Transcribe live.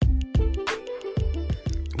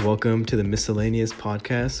Welcome to the Miscellaneous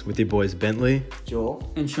podcast with your boys Bentley,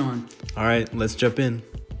 Joel, and Sean. All right, let's jump in.